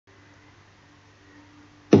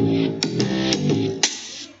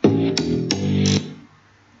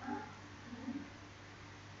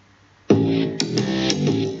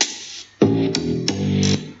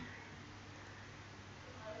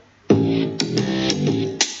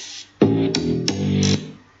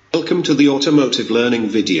welcome to the automotive learning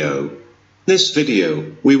video. In this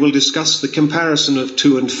video, we will discuss the comparison of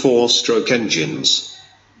 2- and 4-stroke engines.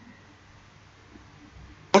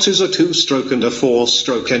 What is a 2-stroke and a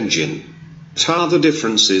 4-stroke engine? What are the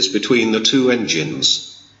differences between the two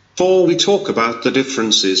engines? Before we talk about the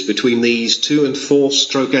differences between these 2- and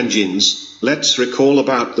 4-stroke engines, let's recall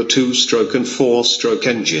about the 2-stroke and 4-stroke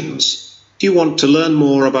engines. If you want to learn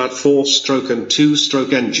more about 4-stroke and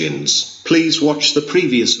 2-stroke engines, please watch the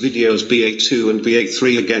previous videos BA2 and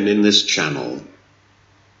BA3 again in this channel.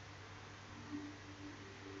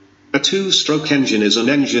 A 2-stroke engine is an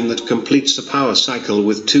engine that completes a power cycle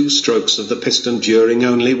with 2 strokes of the piston during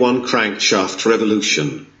only one crankshaft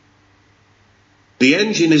revolution. The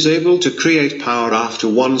engine is able to create power after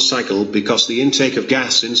one cycle because the intake of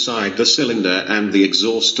gas inside the cylinder and the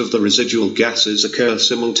exhaust of the residual gases occur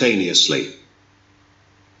simultaneously.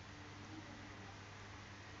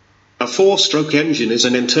 A 4-stroke engine is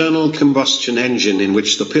an internal combustion engine in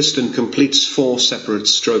which the piston completes 4 separate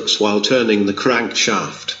strokes while turning the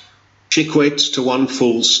crankshaft, which equates to 1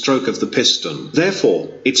 full stroke of the piston. Therefore,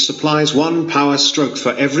 it supplies 1 power stroke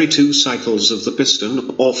for every 2 cycles of the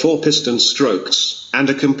piston, or 4 piston strokes, and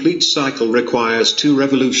a complete cycle requires 2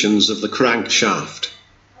 revolutions of the crankshaft.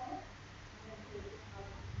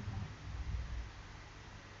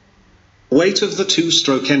 The weight of the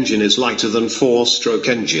 2-stroke engine is lighter than 4-stroke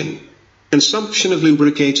engine. Consumption of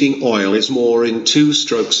lubricating oil is more in 2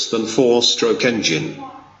 strokes than 4-stroke engine.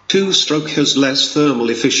 2-stroke has less thermal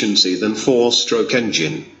efficiency than 4-stroke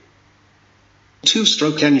engine.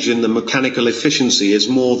 2-stroke engine, the mechanical efficiency is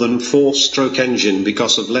more than 4-stroke engine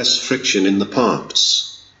because of less friction in the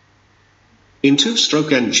parts. In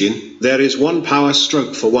 2-stroke engine, there is 1 power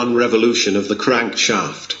stroke for 1 revolution of the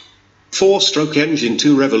crankshaft. 4-stroke engine,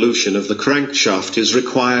 2 revolution of the crankshaft is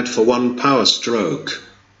required for 1 power stroke.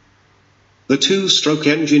 The 2-stroke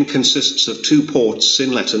engine consists of 2 ports,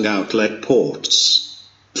 inlet and outlet ports.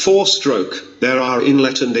 4-stroke, there are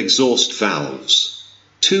inlet and exhaust valves.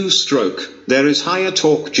 2-stroke, there is higher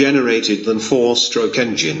torque generated than 4-stroke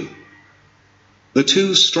engine. The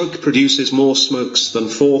 2-stroke produces more smokes than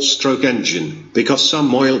 4-stroke engine, because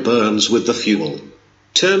some oil burns with the fuel. In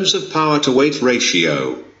terms of power to weight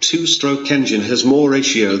ratio, 2-stroke engine has more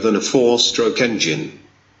ratio than a 4-stroke engine.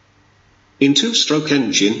 In 2-stroke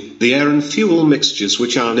engine, the air and fuel mixtures,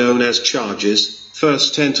 which are known as charges,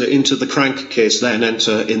 first enter into the crankcase, then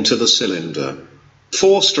enter into the cylinder.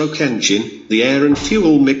 4-stroke engine, the air and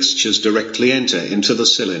fuel mixtures directly enter into the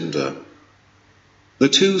cylinder. The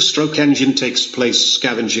 2-stroke engine takes place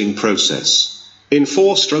scavenging process. In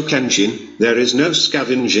 4-stroke engine, there is no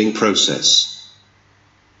scavenging process.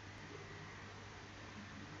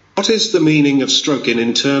 What is the meaning of stroke in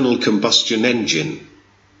internal combustion engine?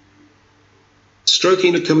 Stroke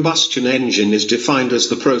in a combustion engine is defined as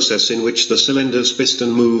the process in which the cylinder's piston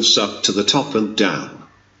moves up to the top and down.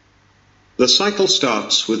 The cycle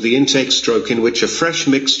starts with the intake stroke, in which a fresh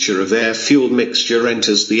mixture of air-fuel mixture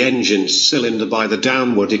enters the engine's cylinder by the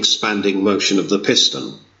downward expanding motion of the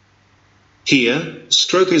piston. Here,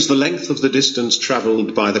 stroke is the length of the distance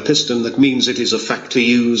traveled by the piston. That means it is a factor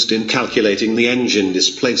used in calculating the engine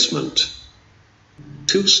displacement.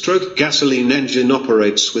 2-stroke gasoline engine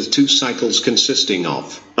operates with 2 cycles consisting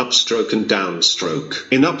of upstroke and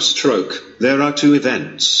downstroke. In upstroke, there are 2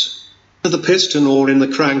 events. In the piston or in the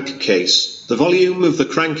crankcase, the volume of the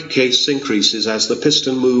crankcase increases as the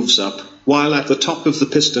piston moves up, while at the top of the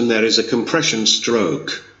piston there is a compression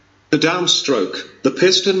stroke. The downstroke, the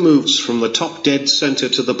piston moves from the top dead center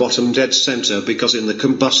to the bottom dead center because in the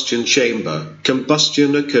combustion chamber,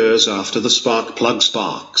 combustion occurs after the spark plug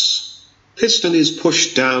sparks. Piston is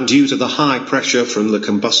pushed down due to the high pressure from the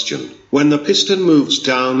combustion. When the piston moves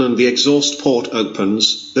down and the exhaust port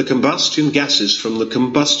opens, the combustion gases from the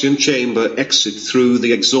combustion chamber exit through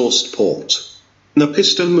the exhaust port. When the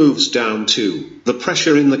piston moves down too, the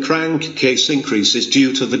pressure in the crankcase increases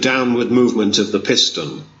due to the downward movement of the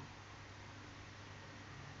piston.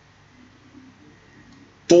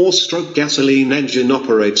 4-stroke gasoline engine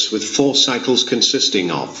operates with 4 cycles consisting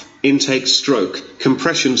of intake stroke,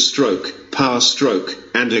 compression stroke, power stroke,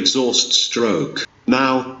 and exhaust stroke.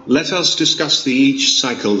 Now, let us discuss each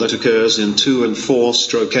cycle that occurs in 2- and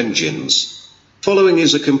 4-stroke engines. Following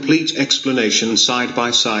is a complete explanation side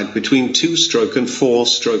by side between 2-stroke and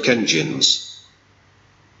 4-stroke engines.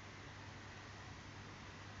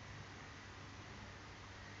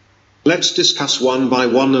 Let's discuss one by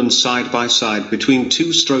one and side by side between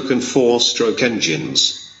 2-stroke and 4-stroke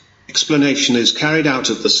engines. Explanation is carried out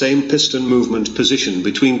at the same piston movement position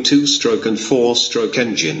between 2-stroke and 4-stroke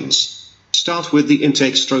engines. Start with the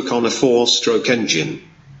intake stroke on a 4-stroke engine.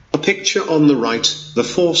 The picture on the right, the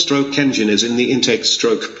 4-stroke engine is in the intake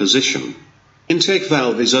stroke position. Intake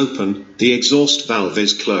valve is open, the exhaust valve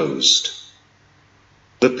is closed.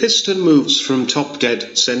 The piston moves from top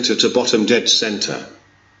dead center to bottom dead center.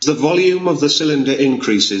 As the volume of the cylinder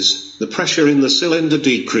increases, the pressure in the cylinder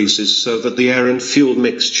decreases so that the air and fuel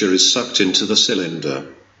mixture is sucked into the cylinder.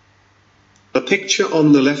 The picture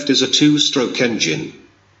on the left is a 2-stroke engine.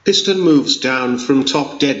 Piston moves down from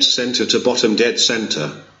top dead center to bottom dead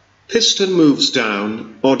center. Piston moves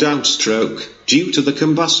down, or downstroke, due to the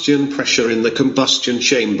combustion pressure in the combustion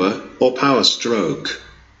chamber, or power stroke.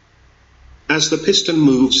 As the piston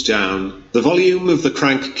moves down, the volume of the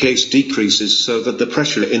crankcase decreases so that the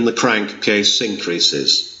pressure in the crankcase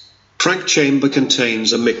increases. Crank chamber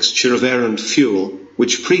contains a mixture of air and fuel,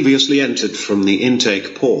 which previously entered from the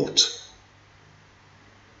intake port.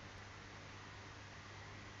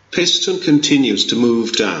 Piston continues to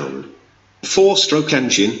move down. 4-stroke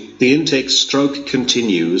engine, the intake stroke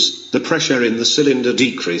continues, the pressure in the cylinder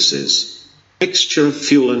decreases. Mixture of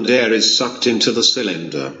fuel and air is sucked into the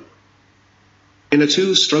cylinder. In a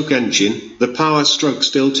 2-stroke engine, the power stroke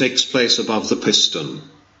still takes place above the piston.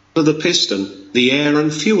 For the piston, the air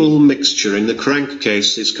and fuel mixture in the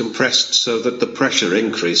crankcase is compressed so that the pressure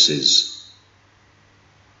increases.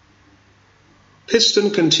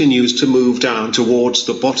 Piston continues to move down towards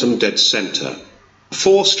the bottom dead center.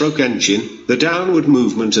 4-stroke engine, the downward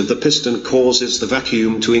movement of the piston causes the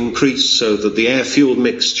vacuum to increase so that the air-fuel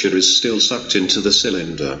mixture is still sucked into the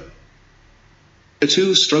cylinder. A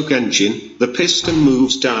 2-stroke engine, the piston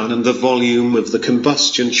moves down and the volume of the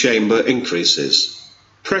combustion chamber increases.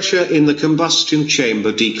 Pressure in the combustion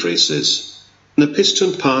chamber decreases. The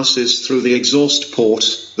piston passes through the exhaust port,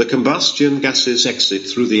 the combustion gases exit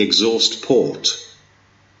through the exhaust port.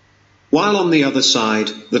 While on the other side,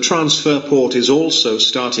 the transfer port is also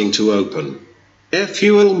starting to open.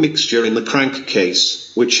 Air-fuel mixture in the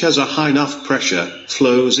crankcase, which has a high enough pressure,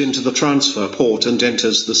 flows into the transfer port and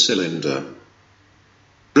enters the cylinder.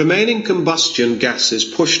 Remaining combustion gas is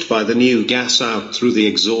pushed by the new gas out through the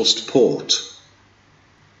exhaust port.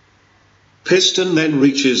 Piston then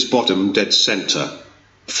reaches bottom dead center.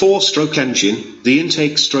 4-stroke engine, the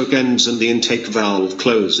intake stroke ends and the intake valve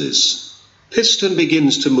closes. Piston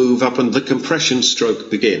begins to move up and the compression stroke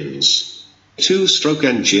begins. 2-stroke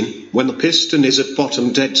engine, when the piston is at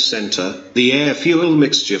bottom dead center, the air-fuel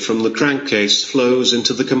mixture from the crankcase flows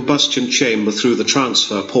into the combustion chamber through the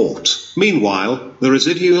transfer port. Meanwhile, the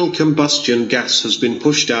residual combustion gas has been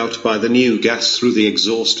pushed out by the new gas through the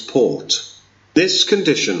exhaust port. This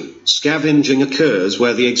condition, scavenging, occurs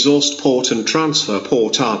where the exhaust port and transfer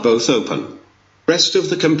port are both open. Rest of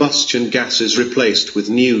the combustion gas is replaced with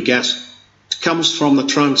new gas. It comes from the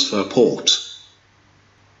transfer port.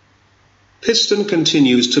 Piston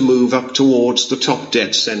continues to move up towards the top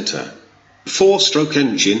dead center. 4-stroke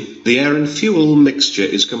engine, the air and fuel mixture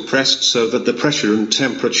is compressed so that the pressure and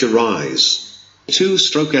temperature rise.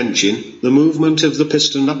 2-stroke engine, the movement of the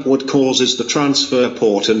piston upward causes the transfer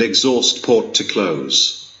port and exhaust port to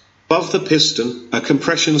close. Above the piston, a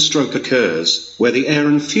compression stroke occurs, where the air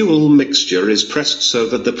and fuel mixture is pressed so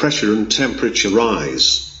that the pressure and temperature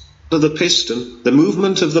rise. For the piston, the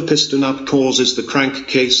movement of the piston up causes the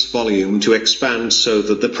crankcase volume to expand so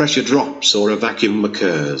that the pressure drops or a vacuum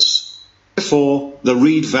occurs. Therefore, the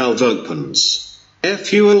reed valve opens.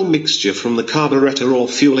 Air-fuel mixture from the carburetor or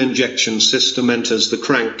fuel injection system enters the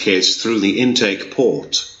crankcase through the intake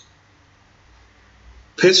port.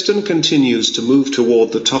 Piston continues to move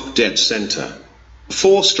toward the top dead center.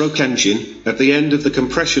 4-stroke engine, at the end of the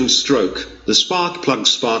compression stroke, the spark plug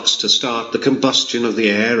sparks to start the combustion of the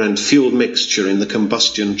air and fuel mixture in the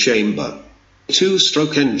combustion chamber.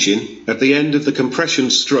 2-stroke engine, at the end of the compression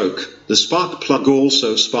stroke, the spark plug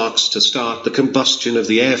also sparks to start the combustion of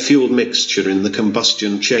the air-fuel mixture in the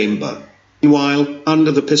combustion chamber. Meanwhile,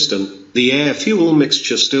 under the piston, the air-fuel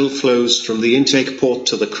mixture still flows from the intake port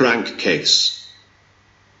to the crankcase.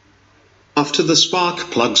 After the spark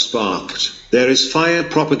plug sparked, there is fire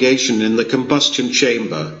propagation in the combustion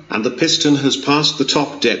chamber, and the piston has passed the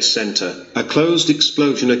top dead center. A closed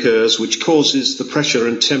explosion occurs which causes the pressure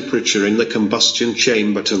and temperature in the combustion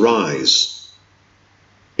chamber to rise.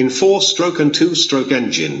 In 4-stroke and 2-stroke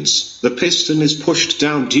engines, the piston is pushed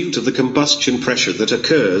down due to the combustion pressure that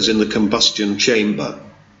occurs in the combustion chamber.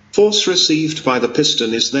 Force received by the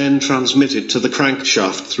piston is then transmitted to the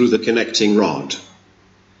crankshaft through the connecting rod.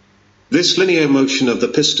 This linear motion of the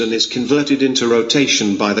piston is converted into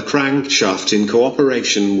rotation by the crankshaft in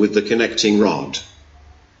cooperation with the connecting rod.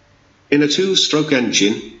 In a two-stroke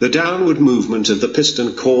engine, the downward movement of the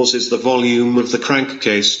piston causes the volume of the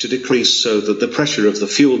crankcase to decrease so that the pressure of the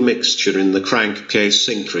fuel mixture in the crankcase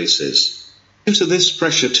increases. Due to this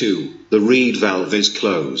pressure too, the reed valve is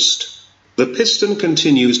closed. The piston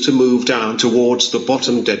continues to move down towards the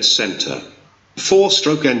bottom dead center.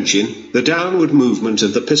 Four-stroke engine, the downward movement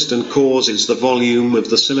of the piston causes the volume of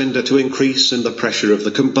the cylinder to increase and the pressure of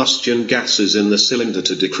the combustion gases in the cylinder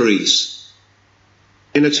to decrease.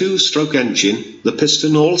 In a two-stroke engine, the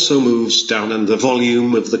piston also moves down and the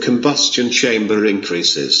volume of the combustion chamber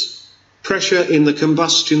increases. Pressure in the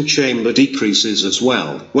combustion chamber decreases as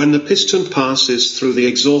well. When the piston passes through the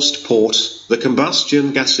exhaust port, the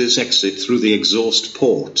combustion gases exit through the exhaust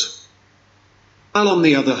port. While on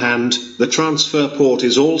the other hand, the transfer port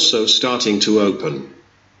is also starting to open.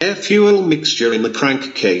 Air-fuel mixture in the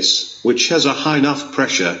crankcase, which has a high enough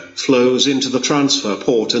pressure, flows into the transfer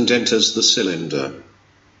port and enters the cylinder.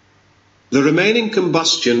 The remaining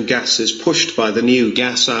combustion gas is pushed by the new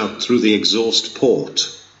gas out through the exhaust port.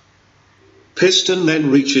 Piston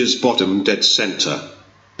then reaches bottom dead center.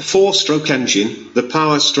 Four-stroke engine, the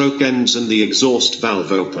power stroke ends and the exhaust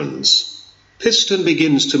valve opens. Piston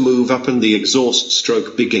begins to move up and the exhaust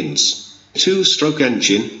stroke begins. Two-stroke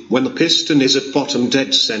engine, when the piston is at bottom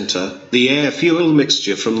dead center, the air-fuel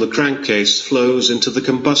mixture from the crankcase flows into the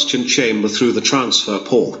combustion chamber through the transfer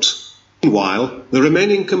port. Meanwhile, the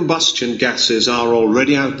remaining combustion gases are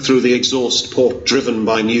already out through the exhaust port driven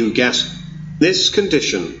by new gas. This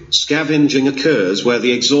condition, scavenging, occurs where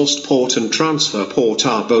the exhaust port and transfer port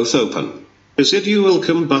are both open. Residual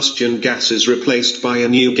combustion gas is replaced by a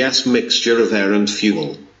new gas mixture of air and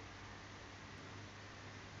fuel.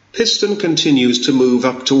 Piston continues to move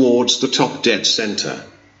up towards the top dead center.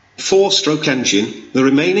 Four-stroke engine, the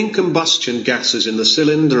remaining combustion gases in the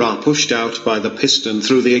cylinder are pushed out by the piston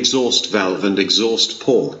through the exhaust valve and exhaust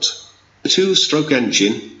port. Two-stroke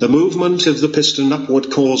engine, the movement of the piston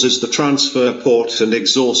upward causes the transfer port and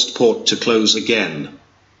exhaust port to close again.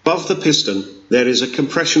 Above the piston, there is a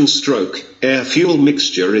compression stroke. Air-fuel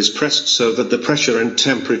mixture is pressed so that the pressure and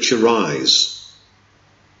temperature rise.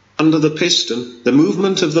 Under the piston, the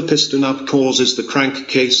movement of the piston up causes the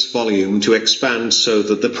crankcase volume to expand so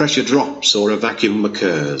that the pressure drops or a vacuum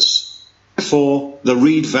occurs. Therefore, the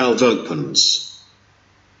reed valve opens.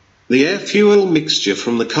 The air-fuel mixture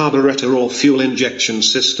from the carburetor or fuel injection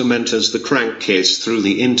system enters the crankcase through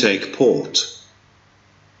the intake port.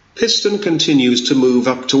 Piston continues to move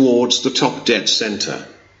up towards the top dead center.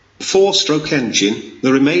 Four-stroke engine,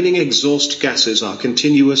 the remaining exhaust gases are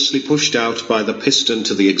continuously pushed out by the piston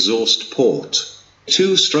to the exhaust port.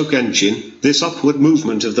 Two-stroke engine, this upward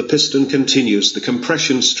movement of the piston continues the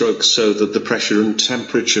compression stroke so that the pressure and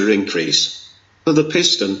temperature increase. For the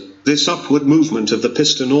piston, this upward movement of the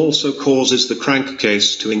piston also causes the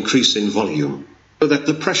crankcase to increase in volume, so that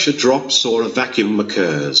the pressure drops or a vacuum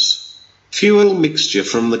occurs. Fuel mixture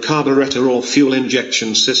from the carburetor or fuel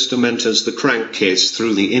injection system enters the crankcase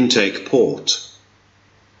through the intake port.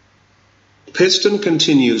 Piston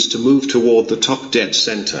continues to move toward the top dead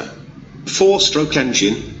center. Four-stroke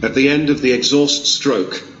engine, at the end of the exhaust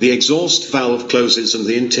stroke, the exhaust valve closes and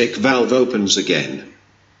the intake valve opens again.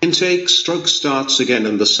 Intake stroke starts again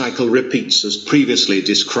and the cycle repeats as previously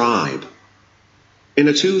described. In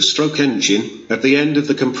a two-stroke engine, at the end of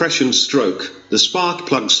the compression stroke, the spark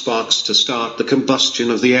plug sparks to start the combustion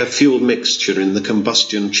of the air-fuel mixture in the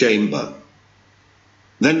combustion chamber.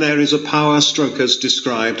 Then there is a power stroke as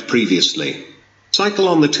described previously. Cycle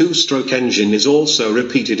on the two-stroke engine is also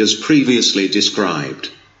repeated as previously described.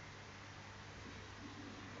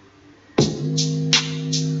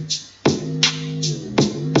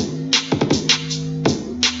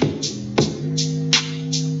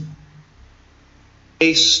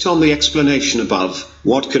 Based on the explanation above,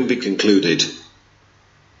 what can be concluded?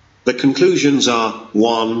 The conclusions are: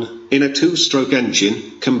 1. In a two-stroke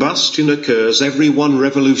engine, combustion occurs every 1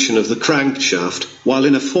 revolution of the crankshaft, while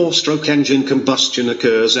in a four-stroke engine combustion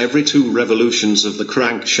occurs every 2 revolutions of the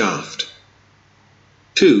crankshaft.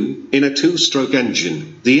 2. In a two-stroke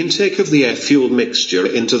engine, the intake of the air-fuel mixture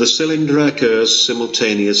into the cylinder occurs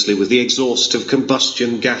simultaneously with the exhaust of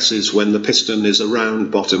combustion gases when the piston is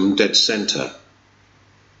around bottom dead center.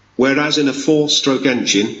 Whereas in a four-stroke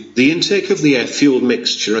engine, the intake of the air-fuel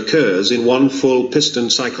mixture occurs in 1 full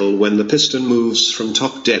piston cycle when the piston moves from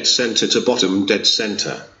top dead center to bottom dead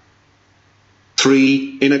center.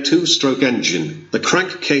 3. In a two-stroke engine, the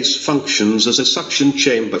crankcase functions as a suction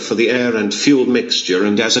chamber for the air and fuel mixture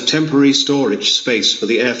and as a temporary storage space for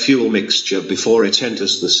the air-fuel mixture before it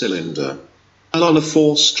enters the cylinder. While on a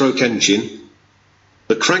four-stroke engine,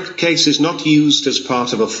 the crankcase is not used as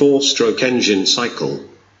part of a four-stroke engine cycle.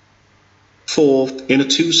 4. In a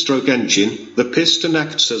two-stroke engine, the piston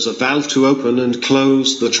acts as a valve to open and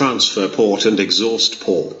close the transfer port and exhaust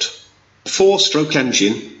port. Four-stroke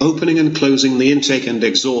engine, opening and closing the intake and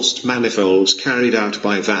exhaust manifolds carried out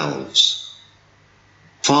by valves.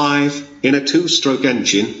 5. In a two-stroke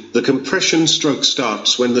engine, the compression stroke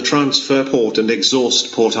starts when the transfer port and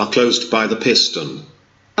exhaust port are closed by the piston.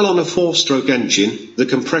 While on a four-stroke engine, the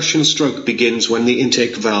compression stroke begins when the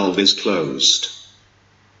intake valve is closed.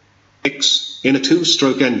 6. In a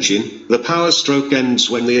two-stroke engine, the power stroke ends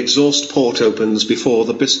when the exhaust port opens before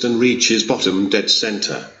the piston reaches bottom dead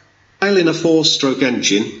center. While in a four-stroke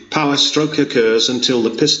engine, power stroke occurs until the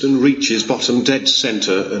piston reaches bottom dead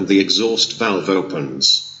center and the exhaust valve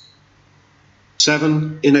opens.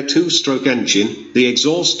 7. In a two-stroke engine, the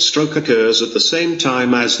exhaust stroke occurs at the same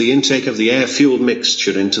time as the intake of the air-fuel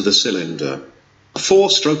mixture into the cylinder. A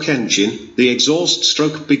four-stroke engine, the exhaust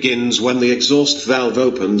stroke begins when the exhaust valve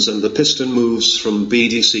opens and the piston moves from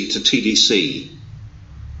BDC to TDC.